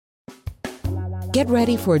Get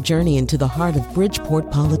ready for a journey into the heart of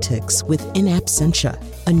Bridgeport politics with In Absentia,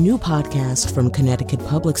 a new podcast from Connecticut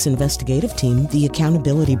Public's investigative team, The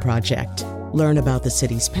Accountability Project. Learn about the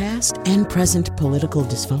city's past and present political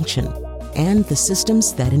dysfunction and the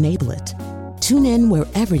systems that enable it. Tune in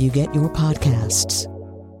wherever you get your podcasts.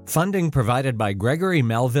 Funding provided by Gregory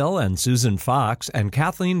Melville and Susan Fox and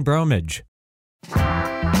Kathleen Bromage.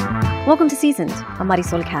 Welcome to Seasoned. I'm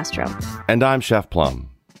Marisol Castro. And I'm Chef Plum.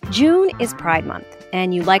 June is Pride Month,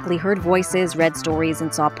 and you likely heard voices, read stories,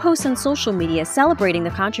 and saw posts on social media celebrating the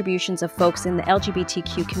contributions of folks in the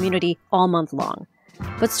LGBTQ community all month long.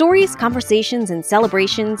 But stories, conversations, and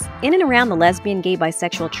celebrations in and around the lesbian, gay,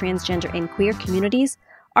 bisexual, transgender, and queer communities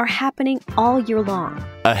are happening all year long.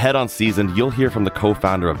 Ahead on Seasoned, you'll hear from the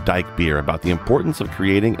co-founder of Dyke Beer about the importance of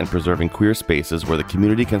creating and preserving queer spaces where the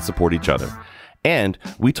community can support each other. And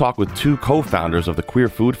we talk with two co-founders of the Queer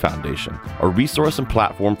Food Foundation, a resource and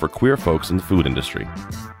platform for queer folks in the food industry.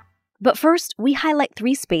 But first, we highlight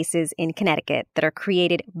 3 spaces in Connecticut that are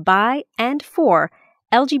created by and for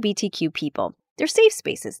LGBTQ people. They're safe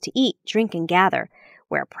spaces to eat, drink, and gather,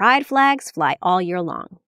 where pride flags fly all year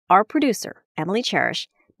long. Our producer, Emily Cherish,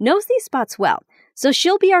 knows these spots well, so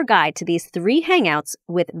she'll be our guide to these 3 hangouts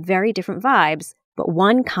with very different vibes, but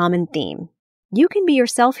one common theme. You can be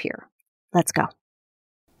yourself here. Let's go.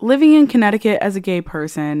 Living in Connecticut as a gay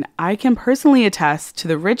person, I can personally attest to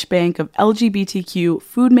the rich bank of LGBTQ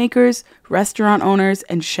food makers, restaurant owners,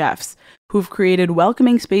 and chefs who've created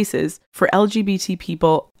welcoming spaces for LGBT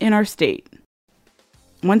people in our state.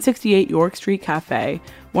 168 York Street Cafe,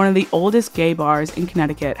 one of the oldest gay bars in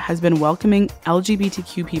Connecticut, has been welcoming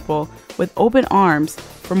LGBTQ people with open arms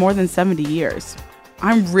for more than 70 years.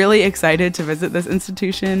 I'm really excited to visit this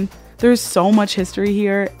institution. There's so much history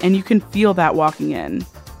here, and you can feel that walking in.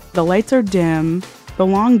 The lights are dim, the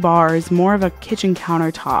long bar is more of a kitchen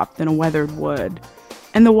countertop than a weathered wood,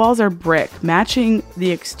 and the walls are brick, matching the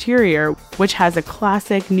exterior, which has a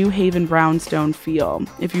classic New Haven brownstone feel,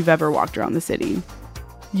 if you've ever walked around the city.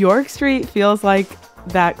 York Street feels like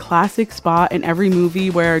that classic spot in every movie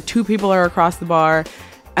where 2 people are across the bar,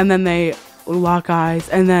 and then they lock eyes,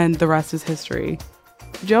 and then the rest is history.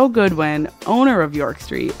 Joe Goodwin, owner of York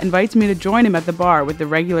Street, invites me to join him at the bar with the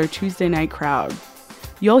regular Tuesday night crowd.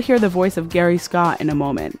 You'll hear the voice of Gary Scott in a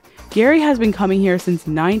moment. Gary has been coming here since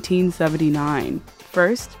 1979.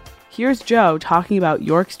 First, here's Joe talking about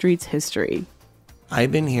York Street's history.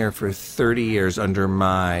 I've been here for 30 years under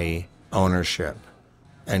my ownership,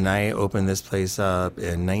 and I opened this place up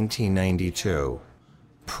in 1992.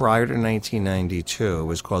 Prior to 1992, it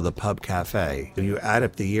was called the Pub Cafe. If you add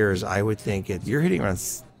up the years, I would think you're hitting around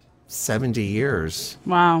 70 years.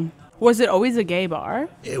 Wow. Was it always a gay bar?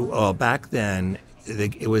 Well, back then,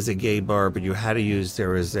 it was a gay bar, but you had to use,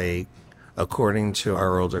 according to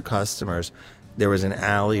our older customers, there was an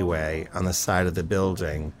alleyway on the side of the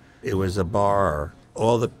building. It was a bar.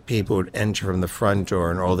 All the people would enter from the front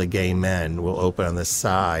door, and all the gay men will open on the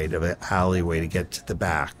side of an alleyway to get to the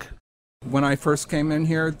back. When I first came in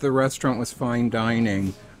here, the restaurant was fine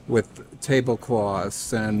dining with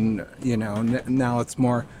tablecloths, and now it's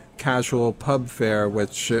more casual pub fare,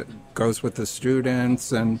 which goes with the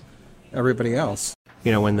students and everybody else.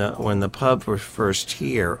 When the pub was first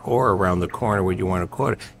here, or around the corner, what you want to call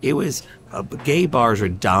it, it was gay bars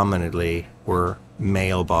were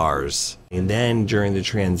male bars. And then during the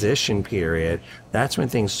transition period, that's when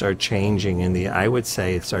things start changing. I would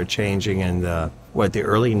say it started changing in the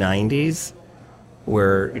early 90s,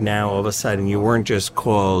 where now all of a sudden you weren't just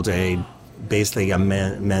called basically a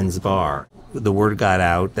men's bar. The word got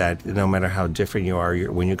out that no matter how different you are,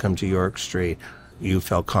 when you come to York Street, you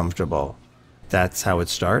felt comfortable. That's how it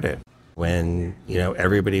started. When,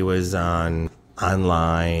 everybody was online,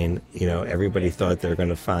 everybody thought they were going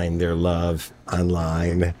to find their love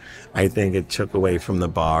online. I think it took away from the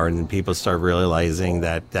bar, and people started realizing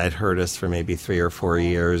that hurt us for maybe 3 or 4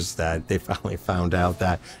 years, that they finally found out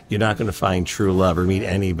that you're not going to find true love or meet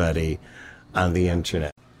anybody on the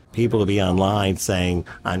internet. People will be online saying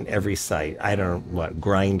on every site,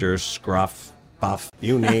 Grindr, Scruff, Buff,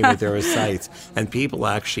 you name it, there are sites. And people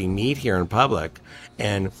actually meet here in public,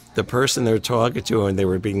 and the person they're talking to, and they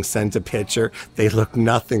were being sent a picture, they look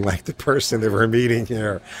nothing like the person they were meeting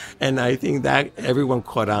here. And I think that everyone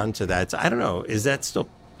caught on to that. So I don't know, is that still,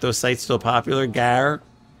 those sites still popular, Gar?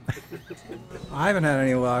 I haven't had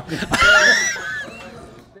any luck.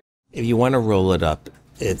 If you want to roll it up,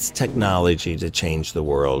 it's technology to change the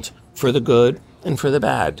world, for the good and for the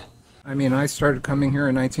bad. I started coming here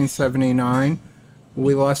in 1979.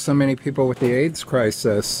 We lost so many people with the AIDS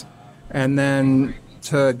crisis. And then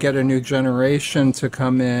to get a new generation to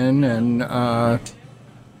come in and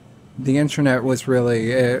the internet was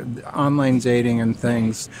really online dating and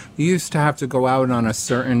things. You used to have to go out on a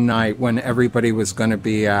certain night when everybody was going to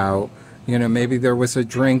be out. You know, maybe there was a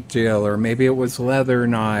drink deal, or maybe it was leather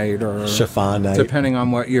night, or chiffon night, depending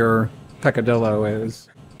on what your peccadillo is.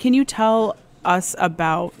 Can you tell us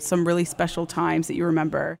about some really special times that you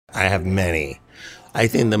remember? I have many. I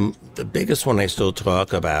think the biggest one I still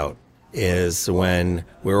talk about is when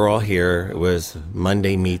we were all here. It was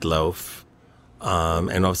Monday Meatloaf,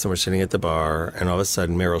 and all of a sudden we're sitting at the bar, and all of a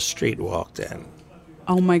sudden Meryl Streep walked in.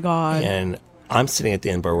 Oh my God. And I'm sitting at the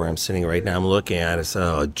end bar where I'm sitting right now. I'm looking at it,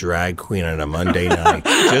 so a drag queen on a Monday night,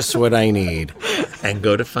 just what I need. And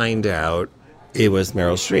go to find out it was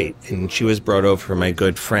Meryl Streep. And she was brought over from my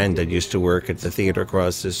good friend that used to work at the theater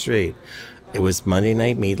across the street. It was Monday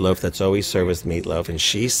Night Meatloaf. That's always served as meatloaf. And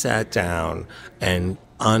she sat down, and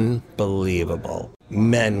unbelievable.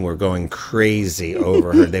 Men were going crazy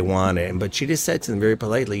over her. They wanted it. But she just said to them very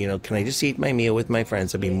politely, you know, can I just eat my meal with my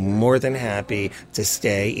friends? I'd be more than happy to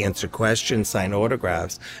stay, answer questions, sign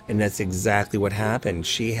autographs. And that's exactly what happened.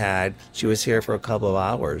 She was here for a couple of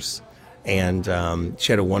hours. And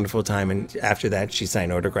she had a wonderful time. And after that, she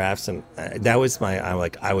signed autographs. And that was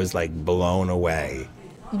I was blown away.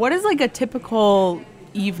 What does a typical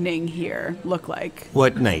evening here look like?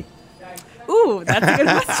 What night? Ooh, that's a good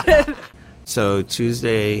question. So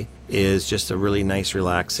Tuesday is just a really nice,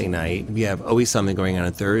 relaxing night. We have always something going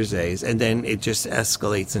on Thursdays, and then it just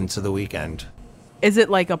escalates into the weekend. Is it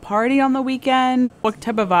like a party on the weekend? What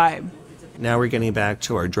type of vibe? Now we're getting back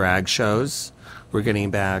to our drag shows. We're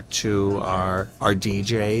getting back to our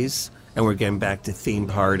DJs, and we're getting back to theme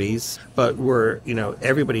parties. But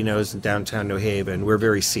everybody knows in downtown New Haven, we're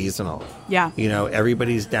very seasonal. Yeah.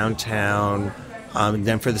 Everybody's downtown.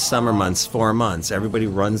 Then for the summer months, 4 months, everybody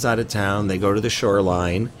runs out of town. They go to the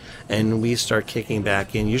shoreline, and we start kicking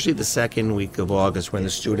back in, usually the second week of August when the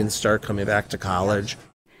students start coming back to college.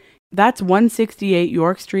 That's 168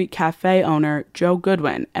 York Street Cafe owner Joe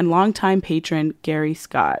Goodwin and longtime patron Gary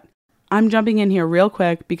Scott. I'm jumping in here real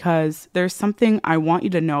quick because there's something I want you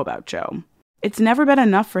to know about Joe. It's never been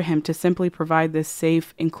enough for him to simply provide this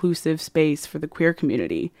safe, inclusive space for the queer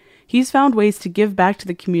community. He's found ways to give back to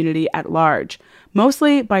the community at large,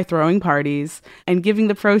 mostly by throwing parties and giving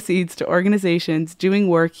the proceeds to organizations doing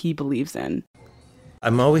work he believes in.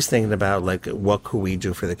 I'm always thinking about, what could we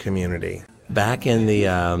do for the community? Back in it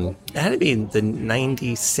had to be the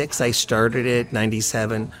 96 I started it,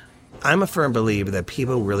 97. I'm a firm believer that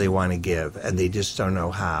people really want to give, and they just don't know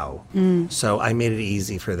how. So I made it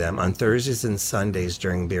easy for them. On Thursdays and Sundays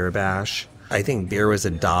during Beer Bash, I think beer was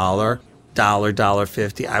 $1,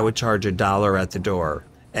 $1.50. I would charge $1 at the door.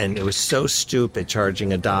 And it was so stupid charging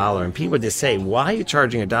 $1. And people would just say, why are you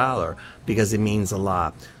charging $1? Because it means a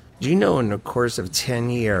lot. Do you know in the course of 10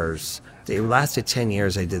 years, it lasted 10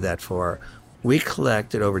 years I did that for, we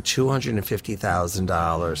collected over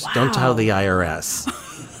 $250,000. Wow. Don't tell the IRS.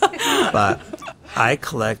 But I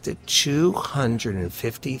collected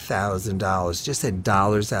 $250,000 just at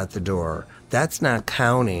dollars at the door. That's not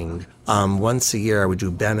counting. Once a year, I would do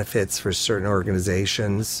benefits for certain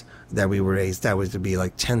organizations that we raised. That was to be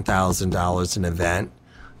like $10,000 an event,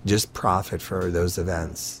 just profit for those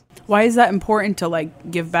events. Why is that important to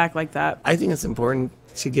give back like that? I think it's important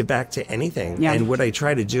to give back to anything. Yeah. And what I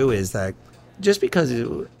try to do is that just because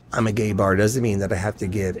I'm a gay bar doesn't mean that I have to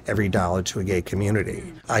give every dollar to a gay community.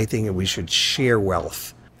 I think that we should share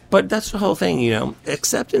wealth. But that's the whole thing,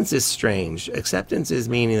 Acceptance is strange. Acceptance is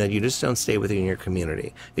meaning that you just don't stay within your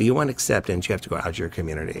community. If you want acceptance, you have to go out to your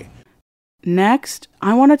community. Next,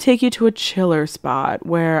 I want to take you to a chiller spot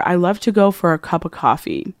where I love to go for a cup of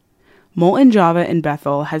coffee. Molten Java in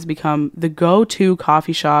Bethel has become the go-to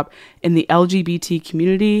coffee shop in the LGBT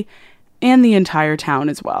community and the entire town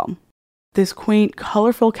as well. This quaint,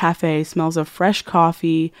 colorful cafe smells of fresh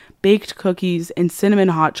coffee, baked cookies, and cinnamon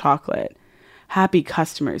hot chocolate. Happy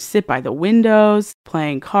customers sit by the windows,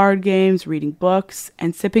 playing card games, reading books,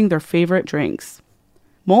 and sipping their favorite drinks.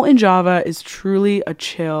 Molten Java is truly a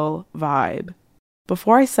chill vibe.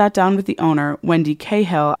 Before I sat down with the owner, Wendy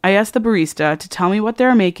Cahill, I asked the barista to tell me what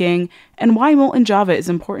they're making and why Molten Java is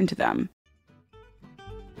important to them.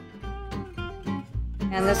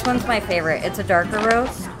 And this one's my favorite. It's a darker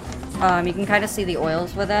roast. You can kind of see the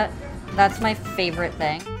oils with it. That's my favorite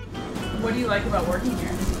thing. What do you like about working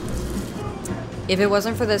here? If it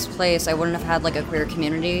wasn't for this place, I wouldn't have had a queer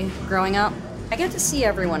community growing up. I get to see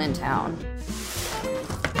everyone in town.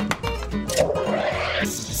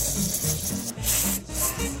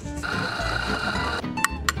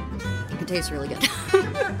 It tastes really good.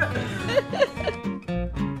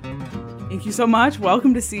 Thank you so much.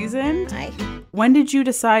 Welcome to Seasoned. Hi. When did you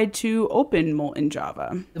decide to open Molten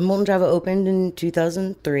Java? Molten Java opened in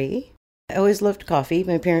 2003. I always loved coffee.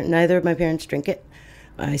 Neither of my parents drink it.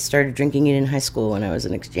 I started drinking it in high school when I was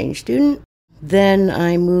an exchange student. Then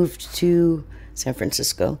I moved to San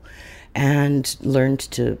Francisco and learned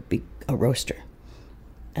to be a roaster.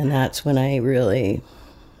 And that's when I really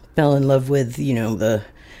fell in love with, the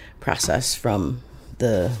process from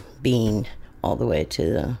the bean all the way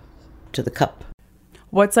to the cup.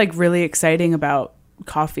 What's really exciting about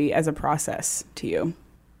coffee as a process to you?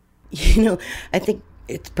 I think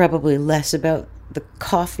it's probably less about the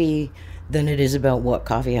coffee than it is about what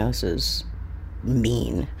coffee houses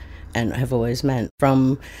mean and have always meant.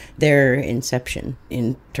 From their inception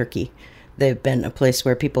in Turkey, they've been a place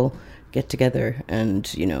where people get together and,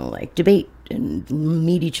 debate and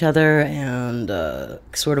meet each other, and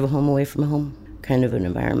sort of a home away from home kind of an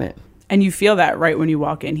environment. And you feel that right when you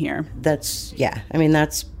walk in here. That's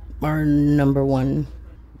our number one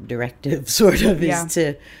directive, sort of, is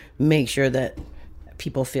to make sure that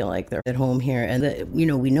people feel like they're at home here and that, we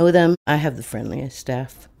know them. I have the friendliest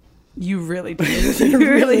staff. You really do. You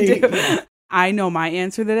really do. Yeah. I know my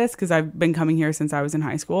answer to this because I've been coming here since I was in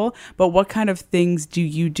high school. But what kind of things do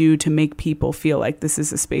you do to make people feel like this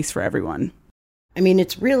is a space for everyone?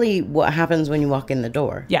 It's really what happens when you walk in the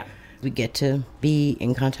door. Yeah. We get to be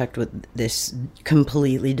in contact with this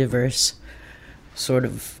completely diverse sort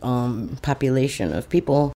of population of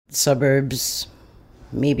people. Suburbs,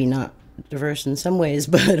 maybe not diverse in some ways,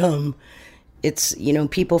 but it's,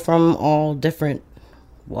 people from all different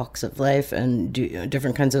walks of life and do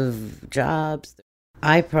different kinds of jobs.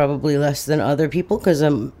 I probably less than other people because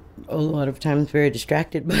I'm a lot of times very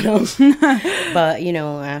distracted, but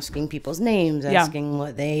asking people's names, asking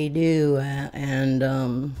what they do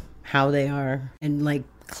and how they are, and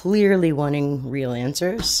clearly wanting real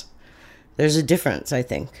answers. There's a difference, I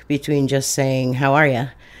think, between just saying how are you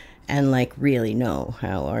and really know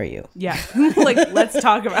how are you. Yeah. Let's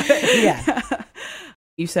talk about it. Yeah.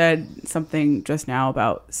 You said something just now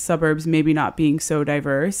about suburbs maybe not being so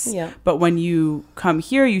diverse. Yeah. But when you come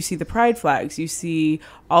here, you see the pride flags. You see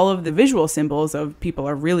all of the visual symbols of people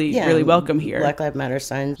are really welcome here. Black Lives Matter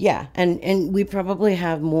signs. Yeah. And we probably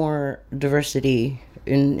have more diversity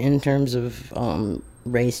in terms of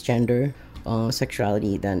race, gender,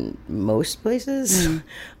 sexuality than most places.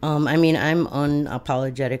 I'm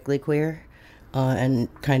unapologetically queer. And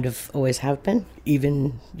kind of always have been,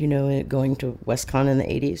 even, going to West Conn in the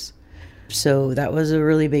 80s. So that was a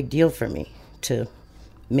really big deal for me to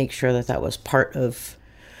make sure that was part of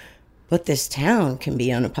what this town can be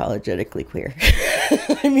unapologetically queer.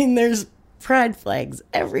 There's pride flags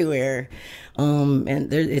everywhere.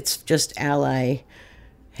 And it's just ally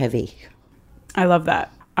heavy. I love that.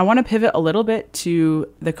 I want to pivot a little bit to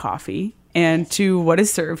the coffee and to what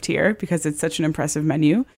is served here because it's such an impressive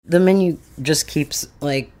menu. The menu just keeps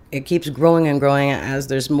it keeps growing and growing as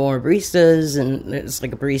there's more baristas, and it's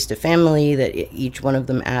like a barista family that each one of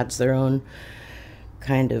them adds their own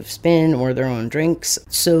kind of spin or their own drinks.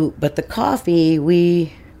 So, but the coffee,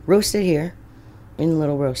 we roast it here in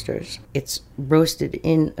little roasters. It's roasted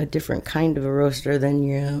in a different kind of a roaster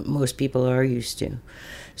than most people are used to.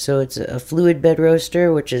 So it's a fluid bed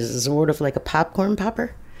roaster, which is sort of like a popcorn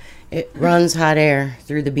popper. It runs hot air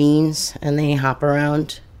through the beans, and they hop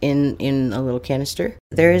around in a little canister.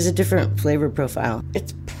 There is a different flavor profile.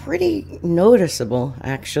 It's pretty noticeable,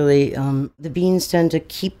 actually. The beans tend to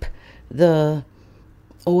keep the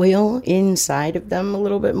oil inside of them a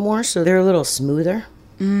little bit more, so they're a little smoother.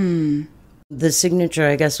 The signature,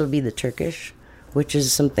 I guess, would be the Turkish, which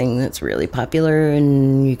is something that's really popular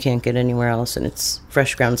and you can't get anywhere else, and it's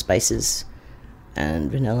fresh ground spices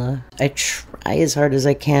and vanilla. I try as hard as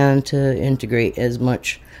I can to integrate as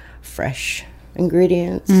much fresh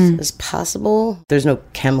ingredients as possible. There's no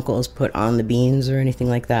chemicals put on the beans or anything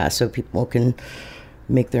like that, so people can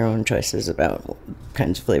make their own choices about what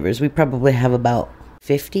kinds of flavors. We probably have about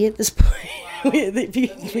 50 at this point.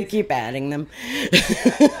 we keep adding them.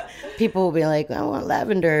 People will be like, I want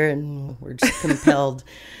lavender, and we're just compelled.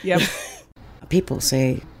 Yep. People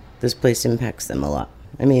say this place impacts them a lot.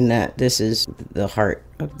 That this is the heart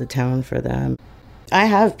of the town for them. I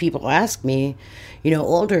have people ask me,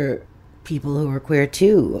 older people who are queer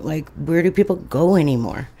too, where do people go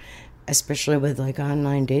anymore? Especially with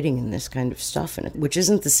online dating and this kind of stuff, which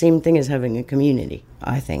isn't the same thing as having a community,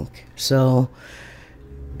 I think. So,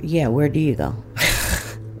 yeah, where do you go?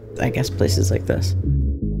 I guess places like this.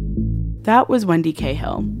 That was Wendy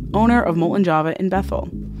Cahill, owner of Molten Java in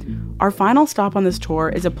Bethel. Our final stop on this tour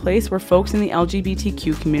is a place where folks in the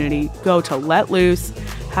LGBTQ community go to let loose,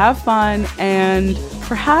 have fun, and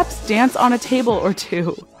perhaps dance on a table or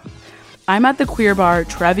two. I'm at the queer bar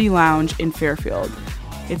Trevi Lounge in Fairfield.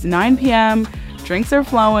 It's 9 p.m., drinks are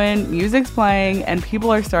flowing, music's playing, and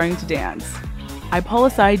people are starting to dance. I pull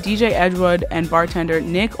aside DJ Edgewood and bartender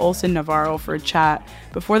Nick Olson Navarro for a chat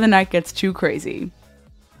before the night gets too crazy.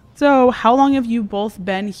 So, how long have you both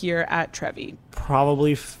been here at Trevi?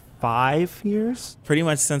 Probably 5 years. Pretty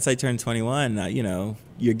much since I turned 21.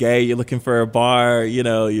 You're gay, you're looking for a bar,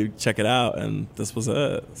 you check it out, and this was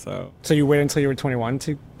it. So you waited until you were 21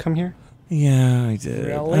 to come here? Yeah, I did.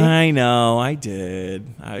 Really? I know, I did.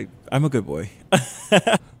 I'm a good boy.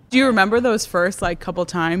 Do you remember those first couple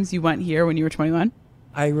times you went here when you were 21?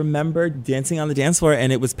 I remember dancing on the dance floor,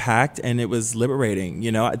 and it was packed, and it was liberating.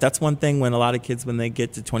 That's one thing when a lot of kids, when they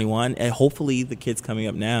get to 21, and hopefully the kids coming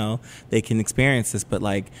up now, they can experience this. But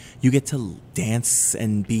you get to dance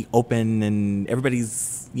and be open, and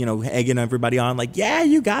everybody's, egging everybody on, yeah,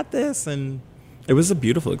 you got this. And it was a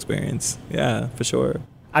beautiful experience. Yeah, for sure.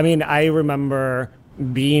 I mean, I remember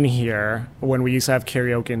being here when we used to have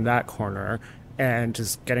karaoke in that corner, and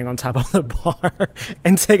just getting on top of the bar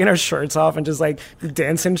and taking our shirts off and just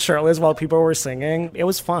dancing shirtless while people were singing. It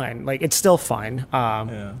was fun. It's still fun.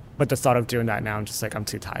 Yeah. But the thought of doing that now, I'm just I'm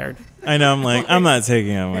too tired. I know. I'm I'm not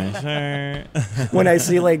taking off my shirt. When I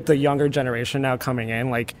see the younger generation now coming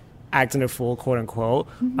in, acting a fool, quote unquote,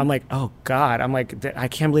 I'm oh God, I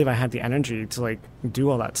can't believe I had the energy to do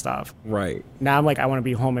all that stuff. Right. Now I'm I want to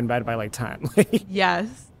be home in bed by 10. Yes.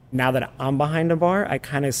 Now that I'm behind the bar, I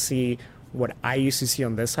kind of see what I used to see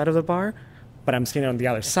on this side of the bar, but I'm seeing it on the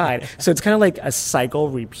other side. So it's kind of a cycle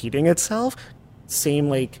repeating itself.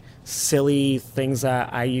 Same silly things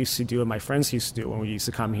that I used to do and my friends used to do when we used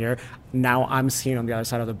to come here. Now I'm seeing on the other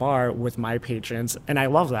side of the bar with my patrons, and I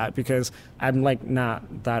love that because I'm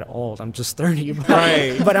not that old. I'm just 30,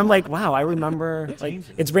 right? But I'm wow, I remember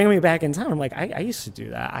it's bringing me back in time. I'm I used to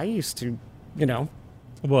do that. I used to,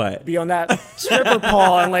 What? be on that stripper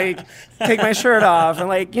pole and take my shirt off and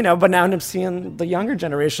but now I'm seeing the younger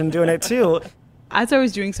generation doing it too. As I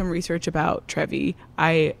was doing some research about Trevi,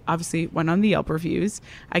 I obviously went on the Yelp reviews.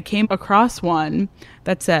 I came across one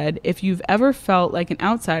that said, if you've ever felt like an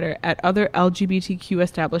outsider at other LGBTQ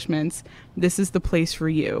establishments, this is the place for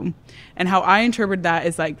you. And how I interpret that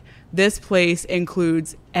is this place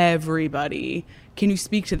includes everybody. Can you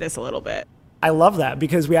speak to this a little bit? I love that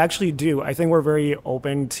because we actually do. I think we're very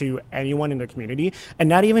open to anyone in the community, and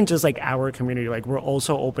not even just our community. We're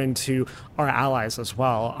also open to our allies as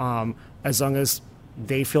well. As long as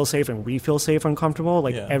they feel safe and we feel safe and comfortable,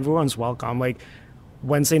 everyone's welcome.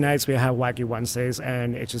 Wednesday nights we have Wacky Wednesdays,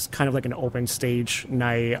 and it's just kind of an open stage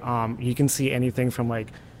night. You can see anything from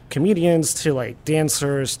comedians to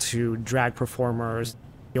dancers to drag performers.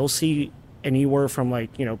 You'll see anywhere from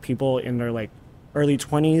people in their early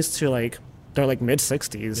 20s to they're mid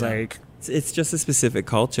 60s. Yeah. It's just a specific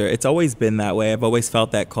culture. It's always been that way. I've always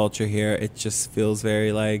felt that culture here. It just feels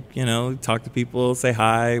very talk to people, say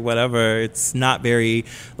hi, whatever. It's not very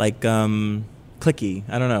cliquey.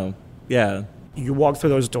 I don't know. Yeah. You walk through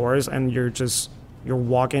those doors and you're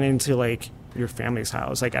walking into your family's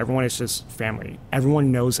house. Everyone is just family.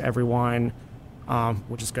 Everyone knows everyone.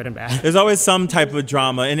 Which is good and bad. There's always some type of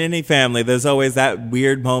drama in any family. There's always that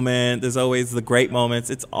weird moment. There's always the great moments.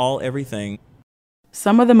 It's all everything.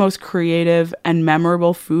 Some of the most creative and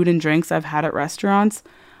memorable food and drinks I've had at restaurants,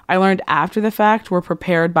 I learned after the fact, were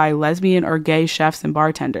prepared by lesbian or gay chefs and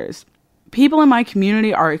bartenders. People in my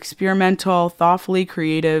community are experimental, thoughtfully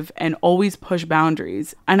creative, and always push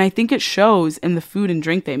boundaries, and I think it shows in the food and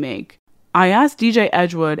drink they make. I asked DJ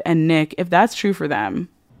Edgewood and Nick if that's true for them.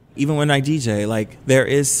 Even when I DJ, there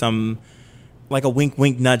is some, a wink,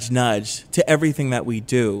 wink, nudge, nudge to everything that we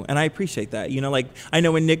do. And I appreciate that. I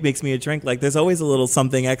know when Nick makes me a drink, there's always a little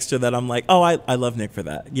something extra that I'm oh, I love Nick for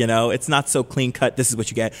that. It's not so clean cut. This is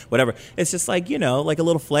what you get, whatever. It's just a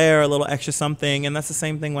little flair, a little extra something. And that's the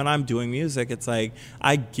same thing when I'm doing music. It's I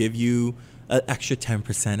give you an extra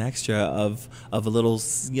 10% extra of a little,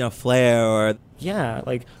 flair or. Yeah,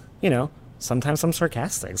 sometimes I'm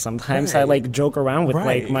sarcastic. Sometimes I joke around with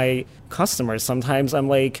my customers. Sometimes I'm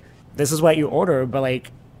this is what you order, but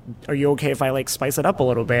are you okay if I spice it up a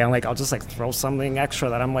little bit? And I'll just throw something extra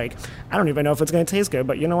that I'm I don't even know if it's gonna taste good,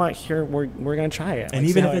 but you know what? Here we're gonna try it. And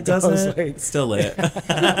even if it doesn't, it's still lit.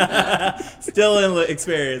 Still in lit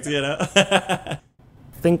experience, I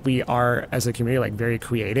think we are as a community very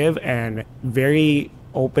creative and very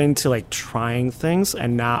open to trying things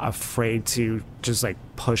and not afraid to just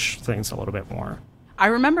push things a little bit more. I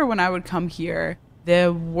remember when I would come here,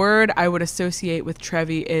 the word I would associate with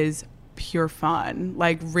Trevi is pure fun,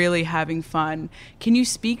 really having fun. Can you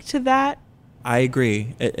speak to that? I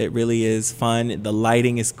agree. It really is fun. The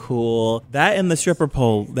lighting is cool. That and the stripper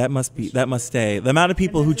pole, that must stay. The amount of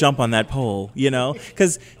people who jump on that pole, you know?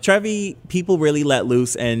 Because Trevi, people really let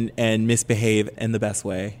loose and misbehave in the best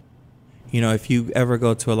way. You know, if you ever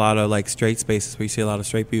go to a lot of like straight spaces where you see a lot of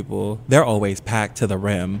straight people, they're always packed to the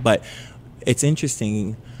rim. But it's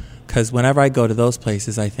interesting because whenever I go to those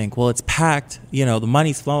places, I think, well, it's packed. You know, the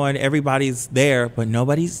money's flowing, everybody's there, but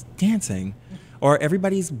nobody's dancing. Or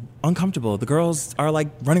everybody's uncomfortable. The girls are like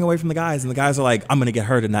running away from the guys, and the guys are like, I'm going to get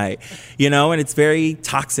her tonight. You know, and it's very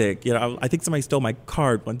toxic. You know, I think somebody stole my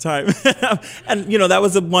card one time. And, you know, that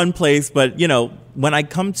was the one place. But, you know, when I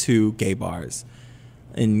come to gay bars,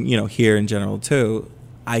 and, you know, here in general too,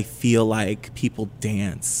 I feel like people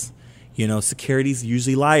dance. You know, security's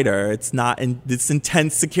usually lighter. It's not in this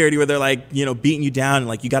intense security where they're like, you know, beating you down and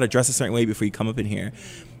like you got to dress a certain way before you come up in here.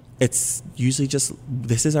 It's usually just,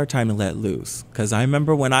 this is our time to let loose. Because I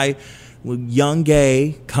remember when I was young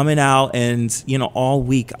gay coming out and, you know, all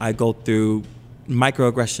week I go through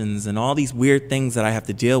microaggressions and all these weird things that I have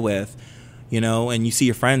to deal with. You know, and you see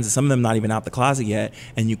your friends, and some of them not even out the closet yet,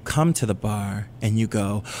 and you come to the bar and you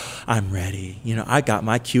go, I'm ready. You know, I got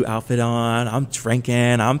my cute outfit on, I'm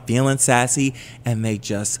drinking, I'm feeling sassy, and they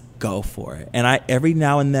just go for it. And every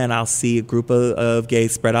now and then I'll see a group of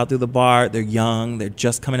gays spread out through the bar. They're young, they're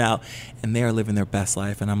just coming out, and they are living their best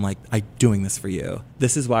life. And I'm like, I'm doing this for you.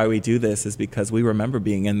 This is why we do this, is because we remember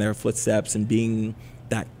being in their footsteps and being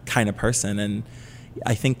that kind of person. And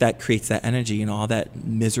I think that creates that energy, and all that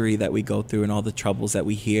misery that we go through and all the troubles that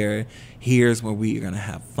we hear. Here's where we are going to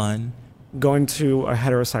have fun. Going to a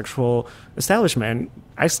heterosexual establishment,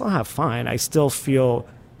 I still have fun. I still feel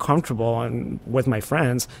comfortable and with my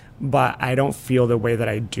friends, but I don't feel the way that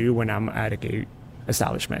I do when I'm at a gay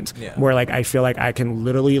establishment. Yeah. Where like I feel like I can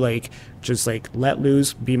literally like just like let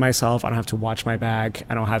loose, be myself. I don't have to watch my back.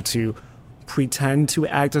 I don't have to pretend to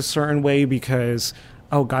act a certain way because,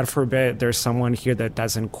 oh, God forbid, there's someone here that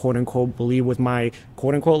doesn't, quote unquote, believe with my,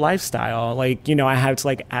 quote unquote, lifestyle. Like, you know, I have to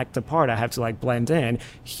like act a part. I have to like blend in.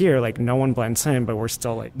 Here, like no one blends in, but we're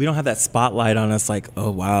still like. We don't have that spotlight on us like,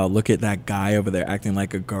 oh, wow, look at that guy over there acting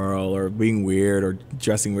like a girl or being weird or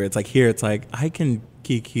dressing weird. It's like here, it's like, I can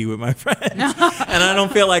kiki with my friends. And I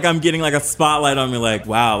don't feel like I'm getting like a spotlight on me like,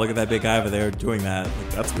 wow, look at that big guy over there doing that. Like,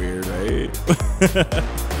 that's weird, right?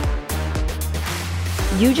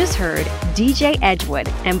 You just heard DJ Edgewood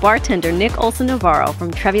and bartender Nick Olson-Navarro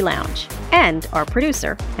from Trevi Lounge, and our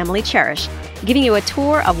producer, Emily Cherish, giving you a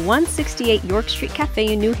tour of 168 York Street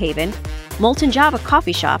Cafe in New Haven, Molten Java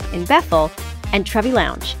Coffee Shop in Bethel, and Trevi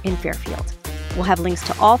Lounge in Fairfield. We'll have links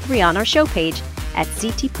to all three on our show page at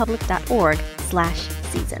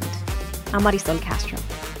ctpublic.org/seasoned. I'm Marisol Castro.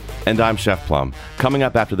 And I'm Chef Plum. Coming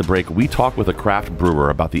up after the break, we talk with a craft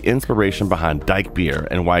brewer about the inspiration behind Dyke Beer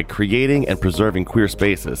and why creating and preserving queer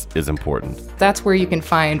spaces is important. That's where you can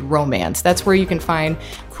find romance. That's where you can find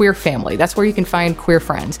queer family. That's where you can find queer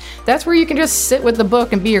friends. That's where you can just sit with the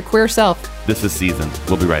book and be your queer self. This is Seasoned.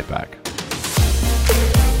 We'll be right back.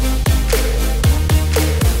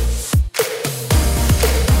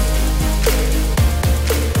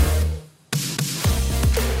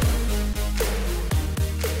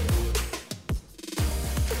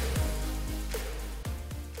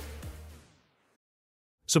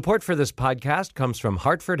 Support for this podcast comes from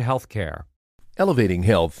Hartford Healthcare. Elevating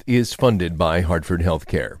Health is funded by Hartford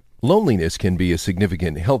Healthcare. Loneliness can be a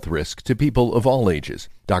significant health risk to people of all ages.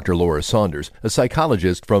 Dr. Laura Saunders, a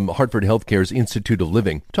psychologist from Hartford Healthcare's Institute of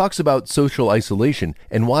Living, talks about social isolation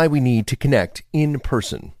and why we need to connect in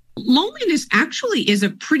person. Loneliness actually is a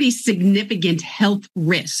pretty significant health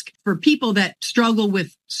risk for people that struggle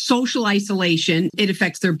with social isolation. It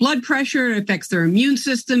affects their blood pressure, it affects their immune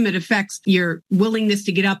system, it affects your willingness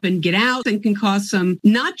to get up and get out, and can cause some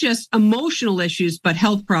not just emotional issues, but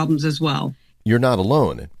health problems as well. You're not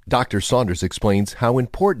alone. Dr. Saunders explains how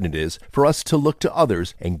important it is for us to look to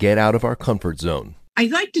others and get out of our comfort zone. I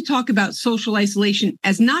like to talk about social isolation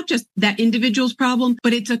as not just that individual's problem,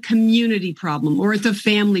 but it's a community problem or it's a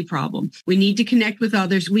family problem. We need to connect with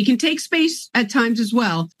others. We can take space at times as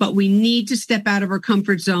well, but we need to step out of our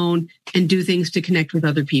comfort zone and do things to connect with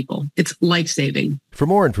other people. It's life-saving. For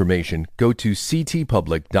more information, go to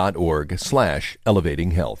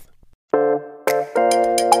ctpublic.org/elevatinghealth.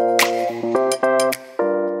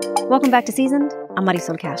 Welcome back to Seasoned. I'm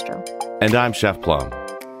Marisol Castro. And I'm Chef Plum.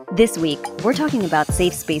 This week, we're talking about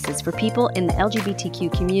safe spaces for people in the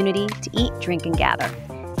LGBTQ community to eat, drink, and gather.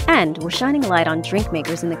 And we're shining a light on drink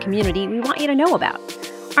makers in the community we want you to know about.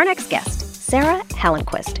 Our next guest, Sarah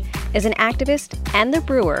Hallenquist, is an activist and the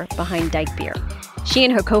brewer behind Dyke Beer. She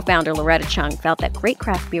and her co-founder, Loretta Chung, felt that great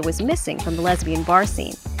craft beer was missing from the lesbian bar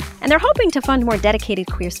scene. and they're hoping to fund more dedicated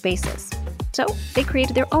queer spaces. So they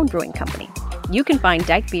created their own brewing company. You can find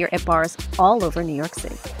Dyke beer at bars all over New York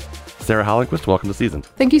City. Sarah Hollenquist, welcome to Seasoned.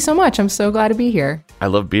 Thank you so much. I'm so glad to be here. I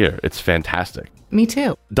love beer. It's fantastic. Me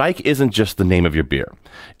too. Dyke isn't just the name of your beer.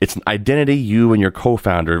 It's an identity you and your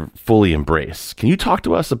co-founder fully embrace. Can you talk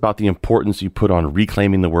to us about the importance you put on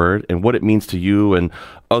reclaiming the word and what it means to you and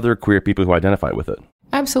other queer people who identify with it?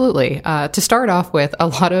 Absolutely. To start off with, a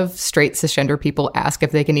lot of straight cisgender people ask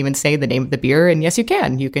if they can even say the name of the beer. And yes, you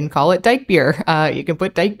can. You can call it Dyke beer. You can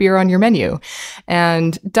put Dyke beer on your menu.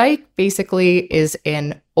 And Dyke basically is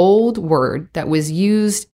an old word that was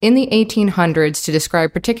used in the 1800s to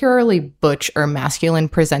describe particularly butch or masculine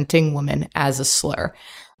presenting women as a slur.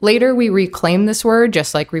 Later, we reclaim this word,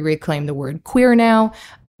 just like we reclaim the word queer now.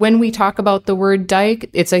 When we talk about the word dyke,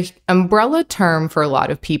 it's an umbrella term for a lot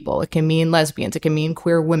of people. It can mean lesbians, it can mean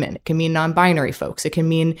queer women, it can mean non-binary folks, it can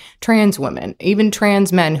mean trans women, even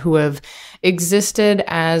trans men who have existed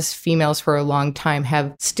as females for a long time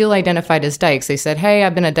have still identified as dykes. They said, hey,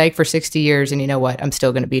 I've been a dyke for 60 years, and you know what? I'm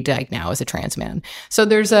still going to be dyke now as a trans man. So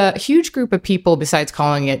there's a huge group of people, besides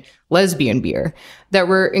calling it lesbian beer, that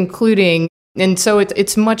we're including. And so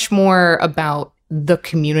it's much more about the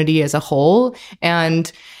community as a whole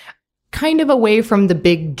and kind of away from the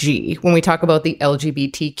big G when we talk about the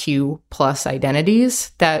LGBTQ plus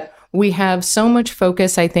identities, that we have so much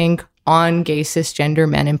focus, I think, on gay cisgender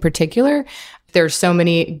men in particular. There's so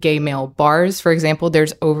many gay male bars. For example,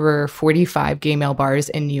 there's over 45 gay male bars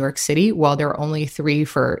in New York City, while there are only 3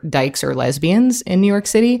 for dykes or lesbians in New York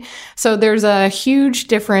City. So there's a huge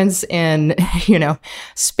difference in,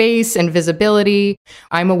 space and visibility.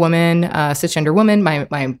 I'm a woman, a cisgender woman.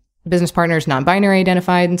 My business partner is non-binary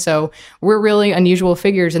identified. And so we're really unusual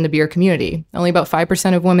figures in the beer community. Only about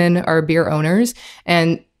 5% of women are beer owners,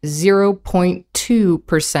 and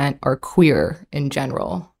 0.2% are queer in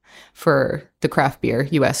general for the craft beer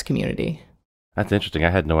U.S. community. That's interesting. I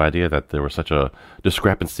had no idea that there was such a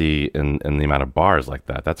discrepancy in the amount of bars like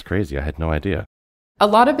that. That's crazy. I had no idea. A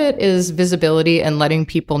lot of it is visibility and letting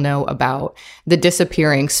people know about the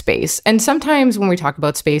disappearing space. And sometimes when we talk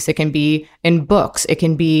about space, it can be in books, it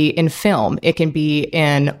can be in film, it can be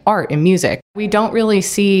in art and music. We don't really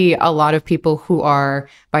see a lot of people who are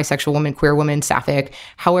bisexual women, queer women, sapphic,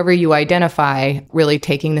 however you identify, really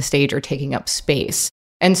taking the stage or taking up space.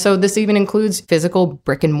 And so this even includes physical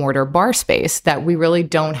brick and mortar bar space that we really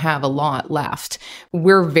don't have a lot left.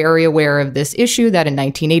 We're very aware of this issue that in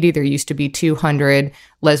 1980, there used to be 200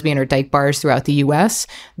 lesbian or dyke bars throughout the US.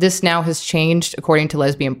 This now has changed, according to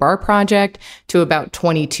Lesbian Bar Project, to about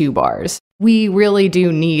 22 bars. We really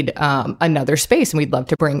do need another space, and we'd love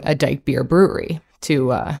to bring a dyke beer brewery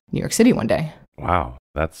to New York City one day. Wow.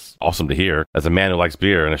 That's awesome to hear. As a man who likes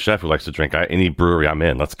beer and a chef who likes to drink, any brewery I'm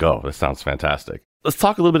in, let's go. This sounds fantastic. Let's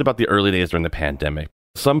talk a little bit about the early days during the pandemic.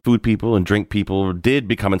 Some food people and drink people did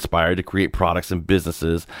become inspired to create products and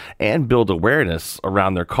businesses and build awareness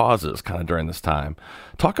around their causes kind of during this time.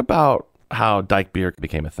 Talk about how dyke beer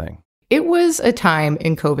became a thing. It was a time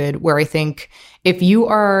in COVID where I think if you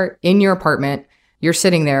are in your apartment, you're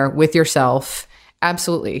sitting there with yourself,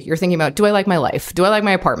 absolutely. You're thinking about, do I like my life? Do I like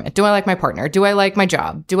my apartment? Do I like my partner? Do I like my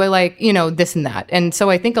job? Do I like, this and that? And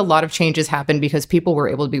so I think a lot of changes happened because people were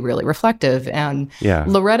able to be really reflective. And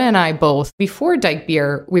Loretta and I both, before Dyke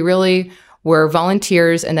Beer, we really were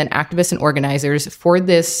volunteers and then activists and organizers for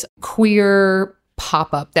this queer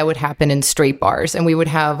pop-up that would happen in straight bars. And we would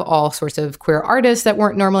have all sorts of queer artists that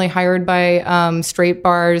weren't normally hired by straight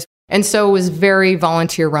bars. And so it was very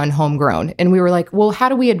volunteer run, homegrown. And we were like, well, how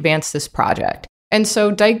do we advance this project? And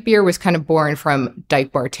so Dyke Beer was kind of born from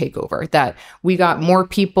Dyke Bar Takeover, that we got more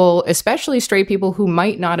people, especially straight people who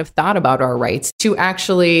might not have thought about our rights, to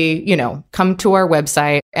actually, come to our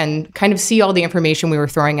website and kind of see all the information we were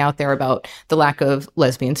throwing out there about the lack of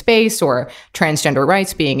lesbian space or transgender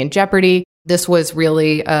rights being in jeopardy. This was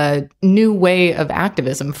really a new way of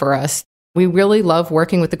activism for us. We really love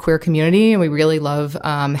working with the queer community, and we really love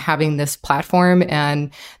having this platform and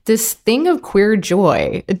this thing of queer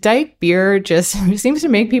joy. Dyke Beer just seems to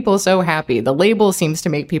make people so happy. The label seems to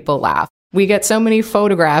make people laugh. We get so many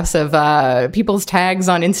photographs of people's tags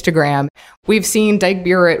on Instagram. We've seen Dyke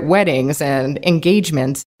Beer at weddings and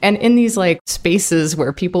engagements and in these spaces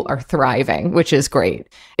where people are thriving, which is great.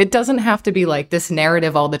 It doesn't have to be this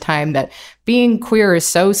narrative all the time that being queer is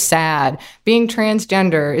so sad, being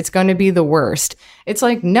transgender, it's going to be the worst. It's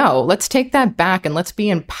no, let's take that back and let's be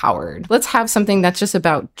empowered. Let's have something that's just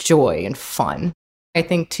about joy and fun. I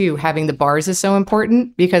think, too, having the bars is so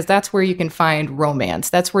important because that's where you can find romance.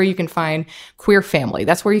 That's where you can find queer family.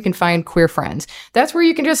 That's where you can find queer friends. That's where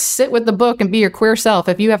you can just sit with the book and be your queer self.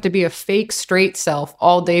 If you have to be a fake straight self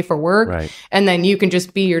all day for work, right, and then you can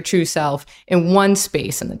just be your true self in one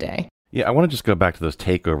space in the day. Yeah, I want to just go back to those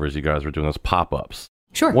takeovers you guys were doing, those pop-ups.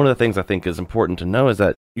 Sure. One of the things I think is important to know is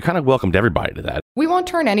that you kind of welcomed everybody to that. We won't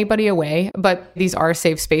turn anybody away, but these are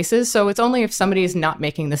safe spaces. So it's only if somebody is not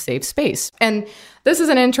making the safe space. And this is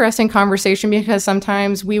an interesting conversation because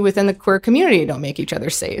sometimes we within the queer community don't make each other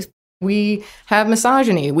safe. We have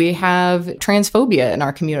misogyny. We have transphobia in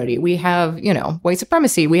our community. We have, white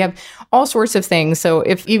supremacy. We have all sorts of things. So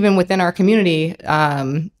if even within our community,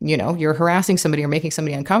 you're harassing somebody or making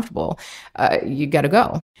somebody uncomfortable, you got to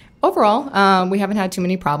go. Overall, we haven't had too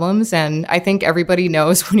many problems. And I think everybody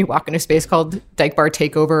knows when you walk in a space called Dyke Bar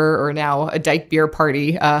Takeover or now a Dyke Beer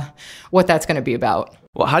Party, what that's going to be about.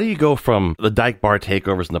 Well, how do you go from the Dyke Bar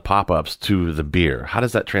takeovers and the pop-ups to the beer? How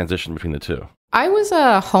does that transition between the two? I was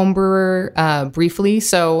a home brewer briefly,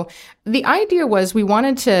 so the idea was we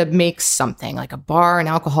wanted to make something like a bar, an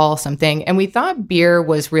alcohol, something, and we thought beer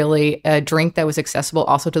was really a drink that was accessible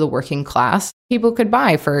also to the working class. People could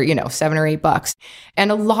buy for, $7 or $8. And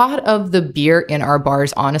a lot of the beer in our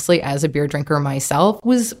bars, honestly, as a beer drinker myself,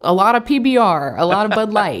 was a lot of PBR, a lot of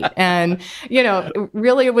Bud Light. And,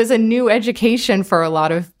 really it was a new education for a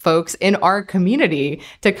lot of folks in our community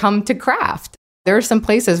to come to craft. There are some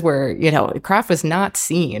places where, craft was not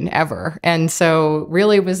seen ever. And so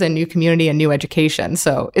really it was a new community, a new education.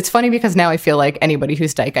 So it's funny because now I feel like anybody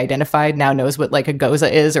who's Dyke identified now knows what like a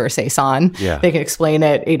Goza is or a Saison. Yeah. They can explain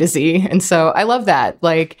it A to Z. And so I love that.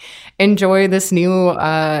 Like enjoy this new,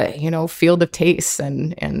 field of tastes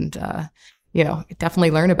and definitely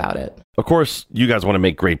learn about it. Of course, you guys want to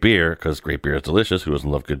make great beer because great beer is delicious. Who doesn't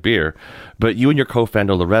love good beer? But you and your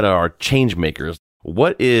co-founder Loretta are change makers.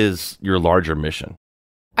 What is your larger mission?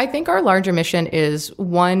 I think our larger mission is,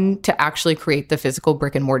 one, to actually create the physical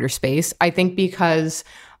brick and mortar space. I think because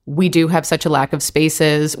we do have such a lack of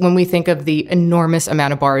spaces, when we think of the enormous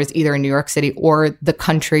amount of bars, either in New York City or the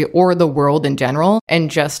country or the world in general, and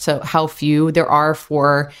just to how few there are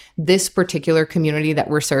for this particular community that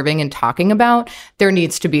we're serving and talking about, there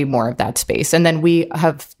needs to be more of that space. And then we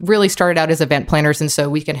have really started out as event planners. And so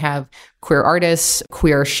we can have queer artists,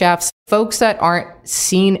 queer chefs, folks that aren't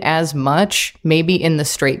seen as much, maybe in the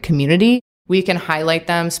straight community. We can highlight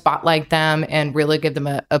them, spotlight them, and really give them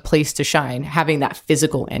a place to shine, having that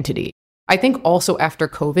physical entity. I think also after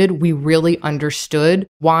COVID, we really understood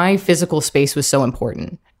why physical space was so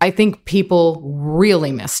important. I think people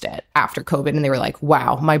really missed it after COVID and they were like,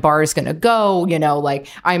 wow, my bar is going to go,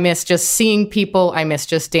 I miss just seeing people. I miss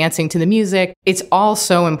just dancing to the music. It's all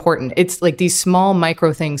so important. It's like these small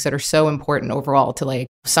micro things that are so important overall to like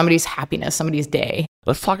somebody's happiness, somebody's day.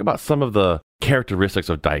 Let's talk about some of the characteristics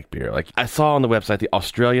of Dyke beer. Like I saw on the website the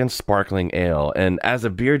Australian sparkling ale. And as a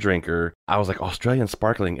beer drinker, I was like, Australian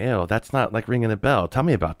sparkling ale, that's not like ringing a bell. Tell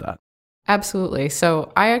me about that. Absolutely.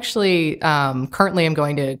 So I actually currently am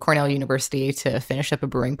going to Cornell University to finish up a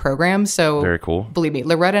brewing program. So very cool. Believe me,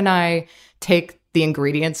 Loretta and I take the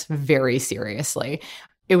ingredients very seriously.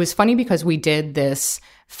 It was funny because we did this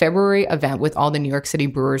February event with all the New York City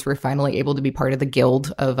brewers. We're finally able to be part of the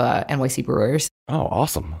guild of NYC brewers. Oh,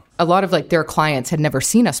 awesome. A lot of like their clients had never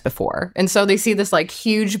seen us before. And so they see this like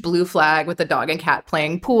huge blue flag with a dog and cat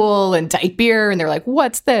playing pool and Dyke beer. And they're like,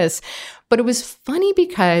 what's this? But it was funny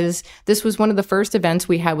because this was one of the first events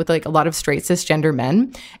we had with like a lot of straight cisgender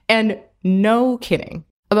men. And no kidding,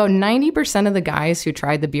 about 90% of the guys who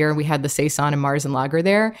tried the beer, we had the Saison and Mars and Lager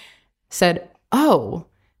there, said, oh,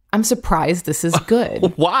 I'm surprised this is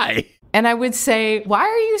good. Why? And I would say, why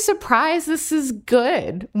are you surprised this is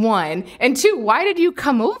good? One. And two, why did you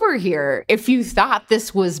come over here if you thought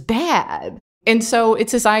this was bad? And so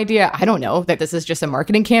it's this idea, I don't know, that this is just a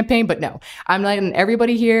marketing campaign, but no, I'm letting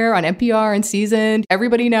everybody here on NPR and Seasoned,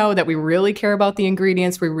 everybody know that we really care about the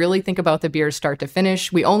ingredients. We really think about the beer start to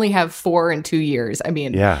finish. We only have 4 and 2 years. I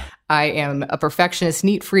mean, yeah. I am a perfectionist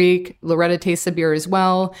neat freak. Loretta tastes the beer as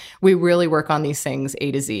well. We really work on these things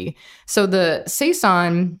A to Z. So the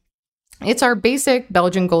Saison, it's our basic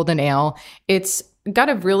Belgian golden ale. It's got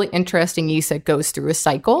a really interesting yeast that goes through a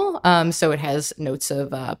cycle. So it has notes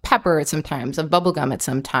of pepper at sometimes, of bubblegum at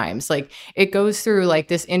sometimes. Like it goes through like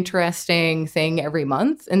this interesting thing every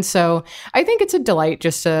month. And so I think it's a delight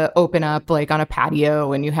just to open up like on a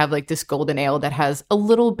patio and you have like this golden ale that has a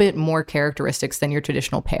little bit more characteristics than your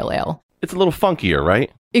traditional pale ale. It's a little funkier,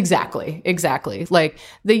 right? Exactly. Like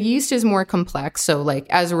the yeast is more complex. So like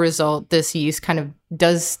as a result, this yeast kind of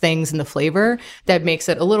does things in the flavor that makes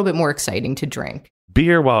it a little bit more exciting to drink.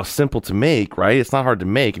 Beer, while simple to make, right? It's not hard to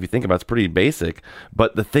make. If you think about it, it's pretty basic.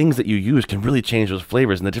 But the things that you use can really change those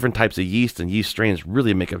flavors. And the different types of yeast and yeast strains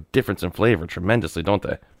really make a difference in flavor tremendously, don't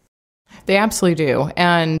they? They absolutely do.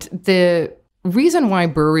 And the reason why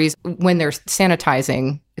breweries, when they're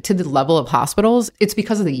sanitizing to the level of hospitals, it's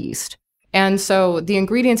because of the yeast. And so the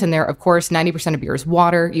ingredients in there, of course, 90% of beer is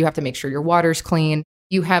water. You have to make sure your water's clean.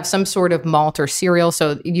 You have some sort of malt or cereal.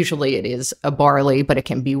 So usually it is a barley, but it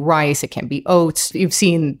can be rice, it can be oats. You've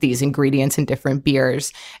seen these ingredients in different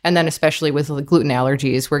beers. And then especially with the gluten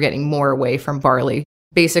allergies, we're getting more away from barley.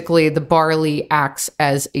 Basically, the barley acts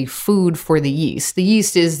as a food for the yeast. The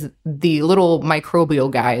yeast is the little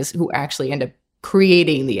microbial guys who actually end up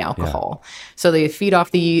creating the alcohol. So they feed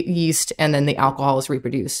off the yeast and then the alcohol is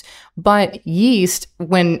reproduced. But yeast,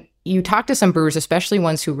 when you talk to some brewers, especially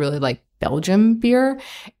ones who really like Belgian beer,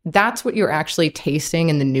 that's what you're actually tasting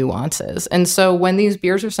in the nuances. And so when these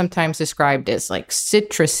beers are sometimes described as like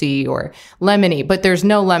citrusy or lemony, but there's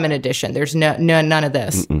no lemon addition. There's none of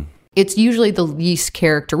this. It's usually the yeast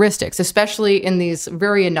characteristics, especially in these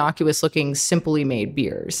very innocuous looking, simply made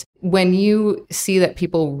beers. When you see that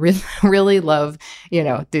people really love,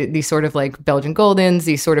 these sort of like Belgian Goldens,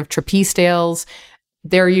 these sort of Trappist ales,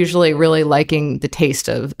 they're usually really liking the taste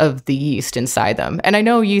of the yeast inside them. And I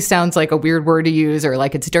know yeast sounds like a weird word to use or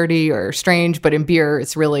like it's dirty or strange, but in beer,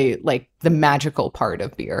 it's really like the magical part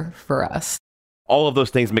of beer for us. All of those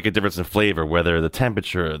things make a difference in flavor, whether the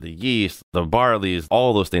temperature, the yeast, the barleys,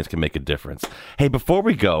 all those things can make a difference. Hey, before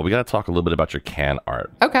we go, we got to talk a little bit about your can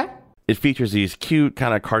art. Okay. It features these cute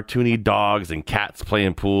kind of cartoony dogs and cats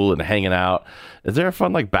playing pool and hanging out. Is there a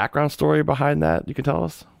fun background story behind that you can tell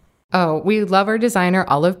us? Oh, we love our designer,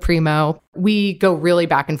 Olive Primo. We go really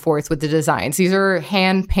back and forth with the designs. These are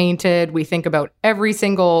hand painted. We think about every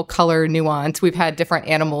single color nuance. We've had different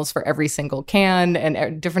animals for every single can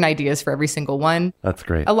and different ideas for every single one. That's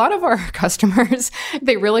great. A lot of our customers,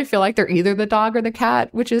 they really feel like they're either the dog or the cat,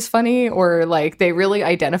 which is funny, or like they really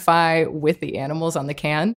identify with the animals on the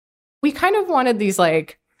can. We kind of wanted these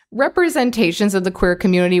representations of the queer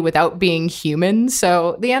community without being human.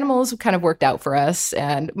 So the animals kind of worked out for us.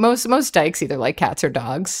 And most dykes either like cats or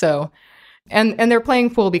dogs. So, and they're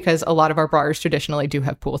playing pool because a lot of our bars traditionally do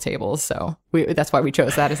have pool tables. So that's why we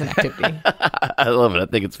chose that as an activity. I love it. I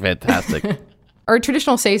think it's fantastic. Our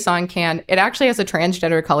traditional saison can, it actually has a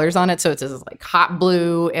transgender colors on it. So it's this hot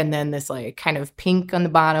blue and then this kind of pink on the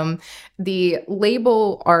bottom. The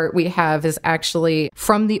label art we have is actually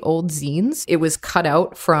from the old zines. It was cut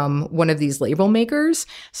out from one of these label makers.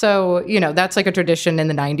 So, that's a tradition in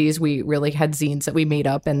the 90s. We really had zines that we made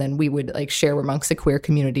up and then we would share amongst the queer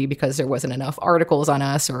community because there wasn't enough articles on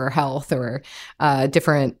us or health or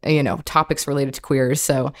different, topics related to queers.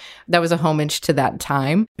 So that was a homage to that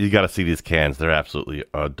time. You got to see these cans. They're absolutely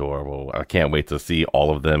adorable. I can't wait to see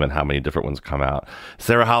all of them and how many different ones come out.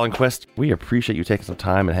 Sarah Hollenquist, we appreciate you taking some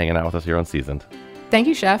time and hanging out with us here on Seasoned. Thank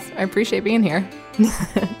you, Chef. I appreciate being here.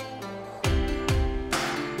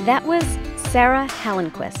 That was Sarah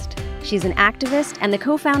Hollenquist. She's an activist and the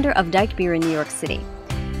co-founder of Dyke Beer in New York City.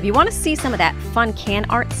 If you want to see some of that fun can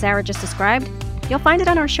art Sarah just described, you'll find it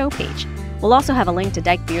on our show page. We'll also have a link to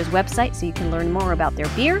Dyke Beer's website so you can learn more about their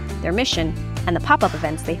beer, their mission, and the pop-up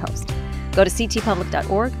events they host. Go to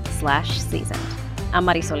ctpublic.org/seasoned. I'm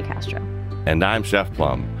Marisol Castro. And I'm Chef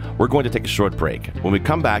Plum. We're going to take a short break. When we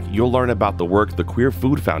come back, you'll learn about the work the Queer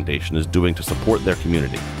Food Foundation is doing to support their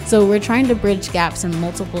community. So we're trying to bridge gaps in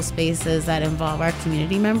multiple spaces that involve our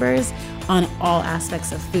community members on all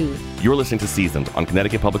aspects of food. You're listening to Seasoned on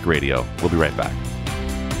Connecticut Public Radio. We'll be right back.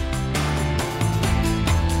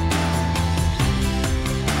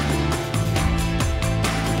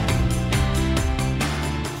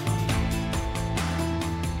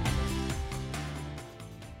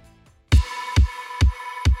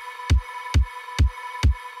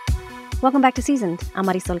 Welcome back to Seasoned. I'm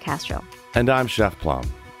Marisol Castro. And I'm Chef Plum.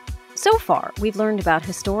 So far, we've learned about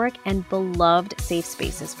historic and beloved safe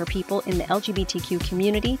spaces for people in the LGBTQ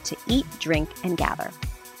community to eat, drink, and gather.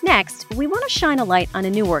 Next, we want to shine a light on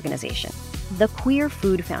a new organization, the Queer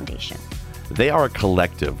Food Foundation. They are a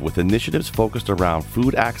collective with initiatives focused around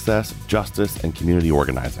food access, justice, and community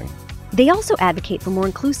organizing. They also advocate for more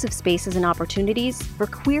inclusive spaces and opportunities for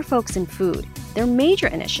queer folks in food. Their major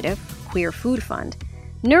initiative, Queer Food Fund,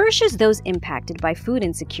 nourishes those impacted by food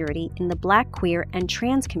insecurity in the Black, queer, and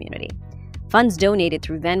trans community. Funds donated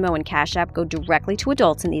through Venmo and Cash App go directly to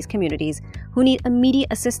adults in these communities who need immediate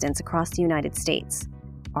assistance across the United States.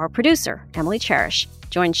 Our producer, Emily Cherish,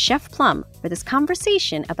 joined Chef Plum for this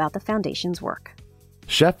conversation about the foundation's work.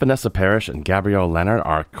 Chef Vanessa Parrish and Gabrielle Leonard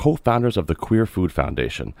are co-founders of the Queer Food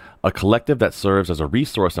Foundation, a collective that serves as a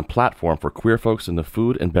resource and platform for queer folks in the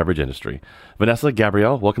food and beverage industry. Vanessa,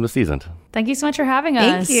 Gabrielle, welcome to Seasoned. Thank you so much for having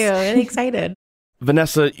us. Thank you. Really excited.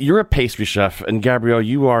 Vanessa, you're a pastry chef, and Gabrielle,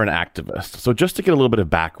 you are an activist. So just to get a little bit of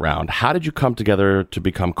background, how did you come together to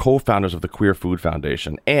become co-founders of the Queer Food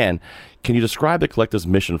Foundation? And can you describe the collective's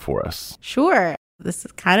mission for us? Sure. This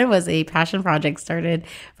kind of was a passion project started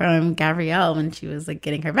from Gabrielle when she was like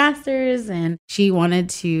getting her master's, and she wanted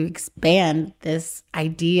to expand this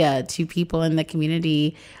idea to people in the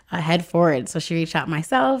community head forward. So she reached out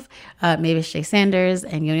myself, Mavis J. Sanders,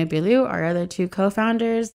 and Yona Bilu, our other two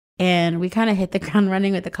co-founders. And we kind of hit the ground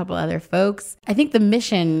running with a couple other folks. I think the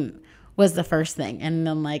mission was the first thing. And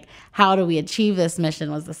then like, how do we achieve this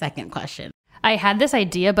mission was the second question. I had this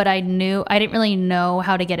idea, but I didn't really know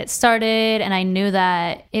how to get it started. And I knew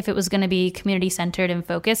that if it was going to be community centered and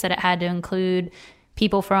focused, that it had to include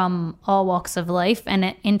people from all walks of life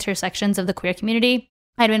and intersections of the queer community.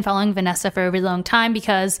 I'd been following Vanessa for a really long time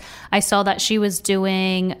because I saw that she was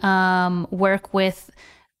doing work with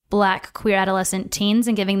Black queer adolescent teens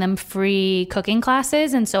and giving them free cooking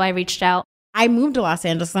classes. And so I reached out. I moved to Los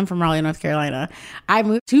Angeles. I'm from Raleigh, North Carolina. I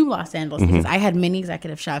moved to Los Angeles because I had many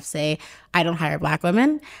executive chefs say, I don't hire Black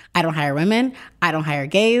women. I don't hire women. I don't hire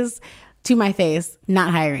gays. To my face,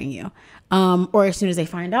 not hiring you. Or as soon as they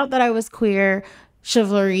find out that I was queer,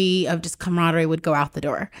 chivalry of just camaraderie would go out the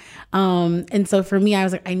door. And so for me, I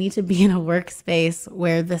was like, I need to be in a workspace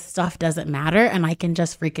where this stuff doesn't matter and I can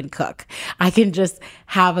just freaking cook. I can just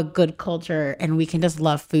have a good culture and we can just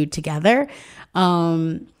love food together.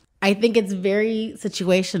 I think it's very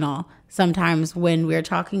situational sometimes when we're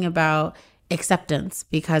talking about acceptance,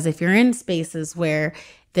 because if you're in spaces where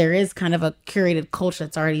there is kind of a curated culture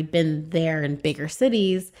that's already been there in bigger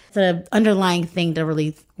cities, it's an underlying thing to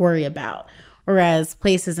really worry about. Whereas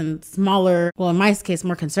places in smaller, well, in my case,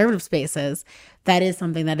 more conservative spaces, that is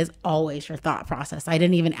something that is always your thought process. I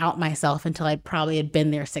didn't even out myself until I probably had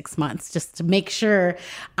been there 6 months, just to make sure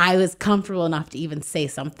I was comfortable enough to even say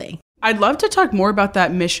something. I'd love to talk more about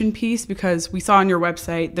that mission piece, because we saw on your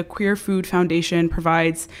website the Queer Food Foundation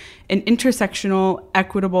provides an intersectional,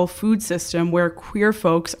 equitable food system where queer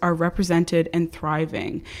folks are represented and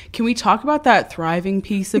thriving. Can we talk about that thriving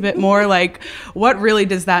piece a bit more? Like, what really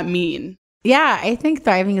does that mean? Yeah, I think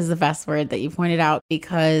thriving is the best word that you pointed out,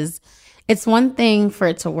 because it's one thing for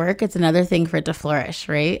it to work. It's another thing for it to flourish,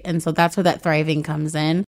 right? And so that's where that thriving comes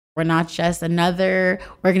in. We're not just another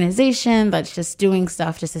organization that's just doing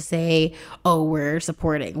stuff just to say, oh, we're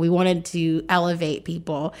supporting. We wanted to elevate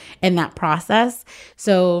people in that process.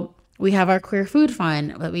 So we have our Queer Food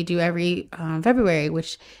Fund that we do every February,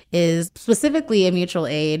 which is specifically a mutual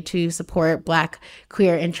aid to support Black,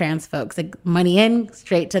 queer, and trans folks. Like money in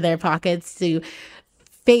straight to their pockets to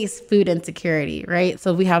face food insecurity, right?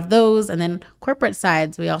 So we have those, and then corporate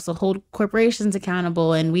sides, we also hold corporations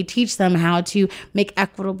accountable, and we teach them how to make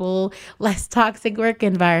equitable, less toxic work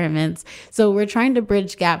environments. So we're trying to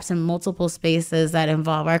bridge gaps in multiple spaces that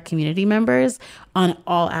involve our community members on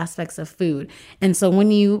all aspects of food. And so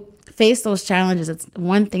when you face those challenges, it's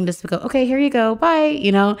one thing just to go, okay, here you go, bye.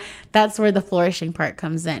 You know, that's where the flourishing part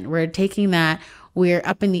comes in. We're taking that, we're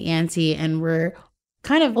up in the ante, and we're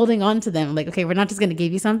kind of holding on to them. Like, okay, we're not just going to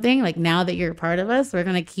give you something. Like, now that you're a part of us, we're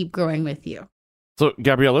going to keep growing with you. So,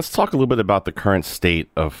 Gabrielle, let's talk a little bit about the current state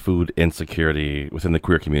of food insecurity within the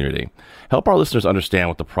queer community. Help our listeners understand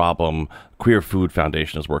what the problem Queer Food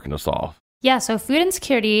Foundation is working to solve. Yeah, so food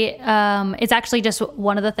insecurity is actually just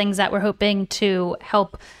one of the things that we're hoping to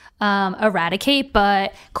help eradicate.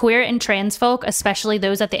 But queer and trans folk, especially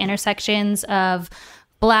those at the intersections of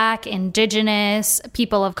Black, Indigenous,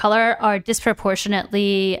 people of color, are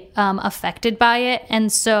disproportionately affected by it.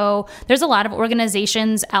 And so there's a lot of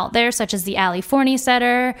organizations out there, such as the Ali Forney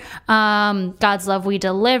Center, God's Love We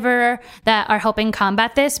Deliver, that are helping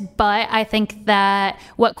combat this. But I think that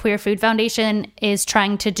what Queer Food Foundation is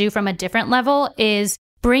trying to do from a different level is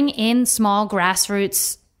bring in small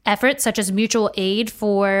grassroots efforts, such as mutual aid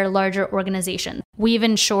for larger organizations. We've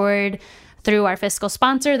ensured through our fiscal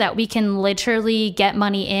sponsor that we can literally get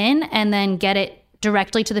money in and then get it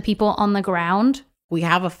directly to the people on the ground. We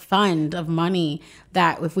have a fund of money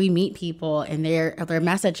that if we meet people and they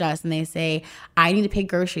message us and they say, I need to pay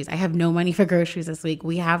groceries, I have no money for groceries this week,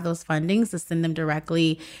 we have those fundings to send them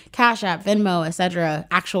directly, Cash App, Venmo, etc.,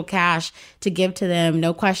 actual cash to give to them,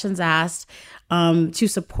 no questions asked, to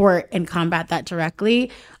support and combat that directly.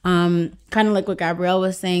 Kind of like what Gabrielle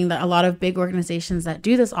was saying, that a lot of big organizations that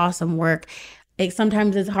do this awesome work, it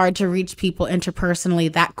sometimes is hard to reach people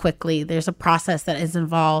interpersonally that quickly. There's a process that is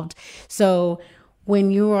involved. So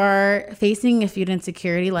when you are facing a food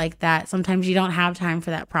insecurity like that, sometimes you don't have time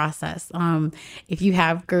for that process. If you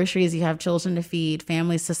have groceries, you have children to feed,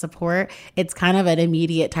 families to support, it's kind of an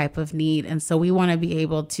immediate type of need. And so we want to be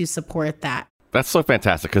able to support that. That's so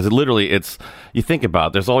fantastic because you think about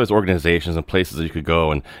it, there's always organizations and places that you could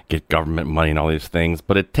go and get government money and all these things,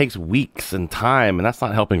 but it takes weeks and time, and that's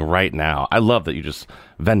not helping right now. I love that you just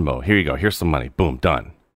Venmo, here you go, here's some money, boom,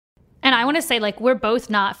 done. And I want to say, we're both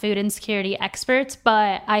not food insecurity experts,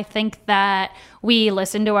 but I think that we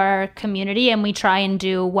listen to our community and we try and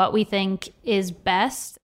do what we think is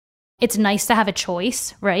best. It's nice to have a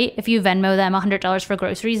choice, right? If you Venmo them $100 for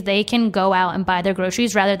groceries, they can go out and buy their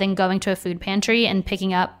groceries rather than going to a food pantry and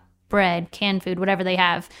picking up bread, canned food, whatever they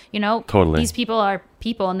have. Totally. These people are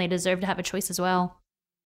people and they deserve to have a choice as well.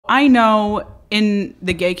 I know in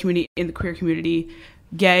the gay community, in the queer community,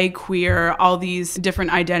 gay, queer, all these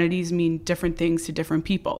different identities mean different things to different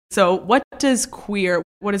people. So what does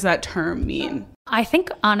that term mean? I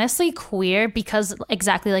think honestly queer, because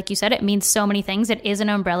exactly like you said, it means so many things. It is an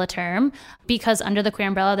umbrella term because under the queer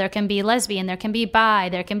umbrella, there can be lesbian, there can be bi,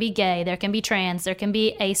 there can be gay, there can be trans, there can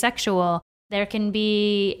be asexual, there can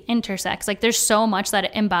be intersex. There's so much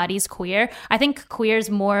that embodies queer. I think queer is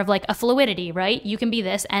more of a fluidity, right? You can be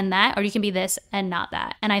this and that, or you can be this and not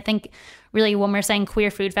that. And I think really when we're saying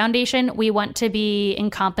Queer Food Foundation, we want to be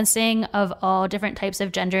encompassing of all different types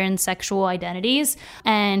of gender and sexual identities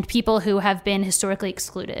and people who have been historically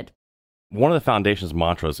excluded. One of the foundation's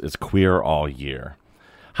mantras is queer all year.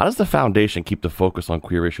 How does the foundation keep the focus on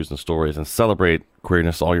queer issues and stories and celebrate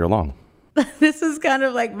queerness all year long? This is kind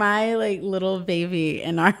of my little baby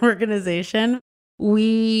in our organization.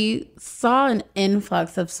 We saw an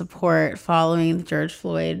influx of support following the George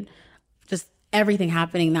Floyd, just everything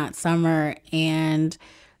happening that summer. And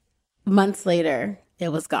months later,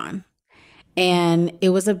 it was gone. And it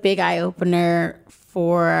was a big eye opener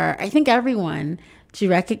for, I think, everyone to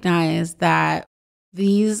recognize that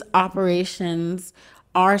these operations,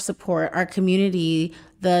 our support, our community,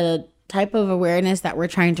 the type of awareness that we're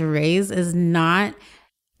trying to raise is not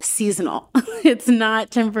seasonal. It's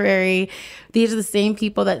not temporary. These are the same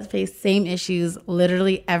people that face same issues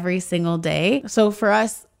literally every single day. So for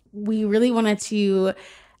us, we really wanted to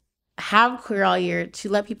have Queer All Year to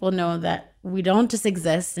let people know that we don't just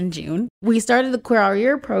exist in June. We started the Queer All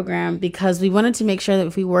Year program because we wanted to make sure that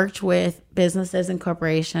if we worked with businesses and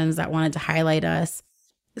corporations that wanted to highlight us,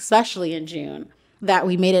 especially in June, that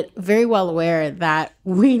we made it very well aware that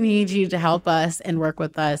we need you to help us and work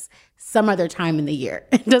with us some other time in the year.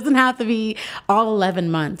 It doesn't have to be all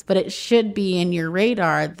 11 months, but it should be in your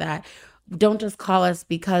radar that don't just call us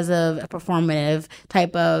because of a performative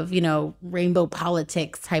type of, rainbow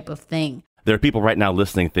politics type of thing. There are people right now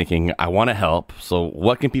listening thinking, I want to help. So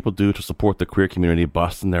what can people do to support the queer community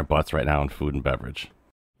busting their butts right now in food and beverage?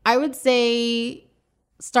 I would say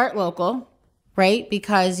start local, right?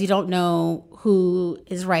 Because you don't know who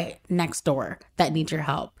is right next door that needs your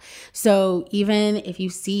help. So even if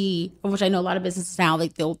you see, which I know a lot of businesses now,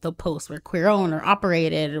 they'll post we're queer owned or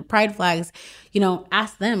operated or pride flags,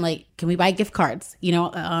 ask them can we buy gift cards?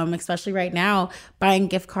 Especially right now, buying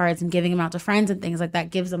gift cards and giving them out to friends and things like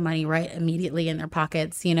that gives them money right immediately in their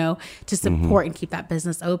pockets, to support and keep that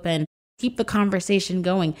business open. Keep the conversation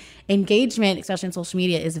going. Engagement, especially in social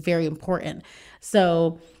media, is very important.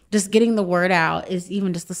 So just getting the word out is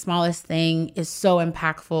even just the smallest thing is so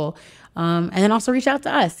impactful. And then also reach out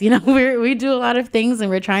to us. We do a lot of things and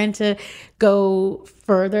we're trying to go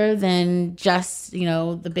further than just,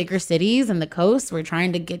 the bigger cities and the coast. We're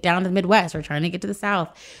trying to get down to the Midwest. We're trying to get to the South.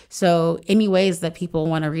 So any ways that people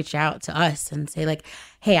want to reach out to us and say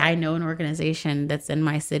hey, I know an organization that's in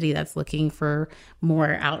my city that's looking for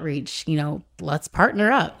more outreach, let's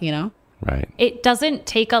partner up, Right. It doesn't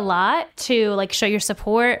take a lot to show your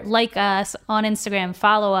support. Like us on Instagram,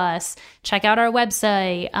 follow us, check out our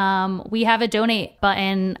website. We have a donate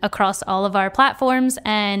button across all of our platforms,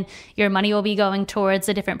 and your money will be going towards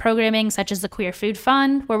the different programming, such as the Queer Food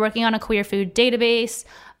Fund. We're working on a queer food database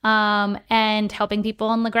and helping people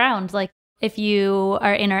on the ground. If you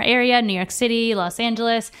are in our area, New York City, Los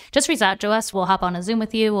Angeles, just reach out to us. We'll hop on a Zoom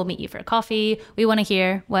with you. We'll meet you for a coffee. We want to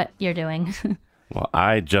hear what you're doing. Well,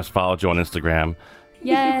 I just followed you on Instagram.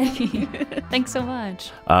 Yay. Thanks so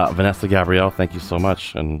much. Vanessa, Gabrielle, thank you so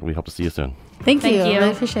much, and we hope to see you soon. Thank you. I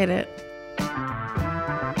really appreciate it.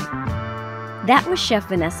 That was Chef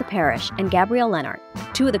Vanessa Parrish and Gabrielle Leonard,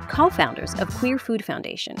 two of the co-founders of Queer Food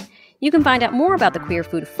Foundation. You can find out more about the Queer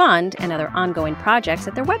Food Fund and other ongoing projects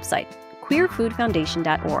at their website,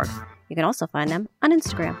 queerfoodfoundation.org. You can also find them on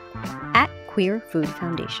Instagram, @Queer Food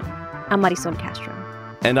Foundation. I'm Marisol Castro.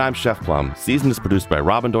 And I'm Chef Plum. Season is produced by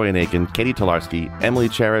Robin Doyen-Aiken, Katie Tolarski, Emily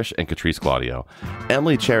Cherish, and Catrice Claudio.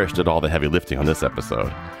 Emily Cherish did all the heavy lifting on this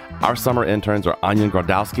episode. Our summer interns are Anyan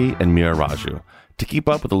Grodowski and Mira Raju. To keep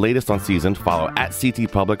up with the latest on Seasoned, follow at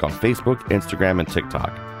CT Public on Facebook, Instagram, and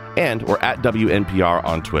TikTok. And we're at WNPR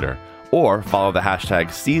on Twitter. Or follow the hashtag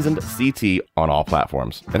SeasonedCT on all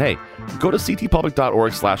platforms. And hey, go to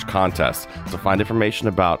ctpublic.org/contest to find information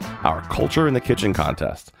about our Culture in the Kitchen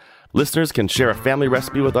contest. Listeners can share a family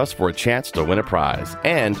recipe with us for a chance to win a prize.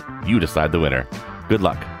 And you decide the winner. Good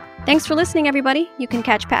luck. Thanks for listening, everybody. You can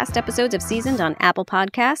catch past episodes of Seasoned on Apple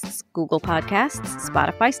Podcasts, Google Podcasts,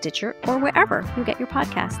 Spotify, Stitcher, or wherever you get your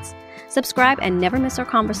podcasts. Subscribe and never miss our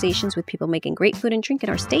conversations with people making great food and drink in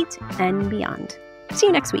our state and beyond. See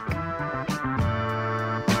you next week.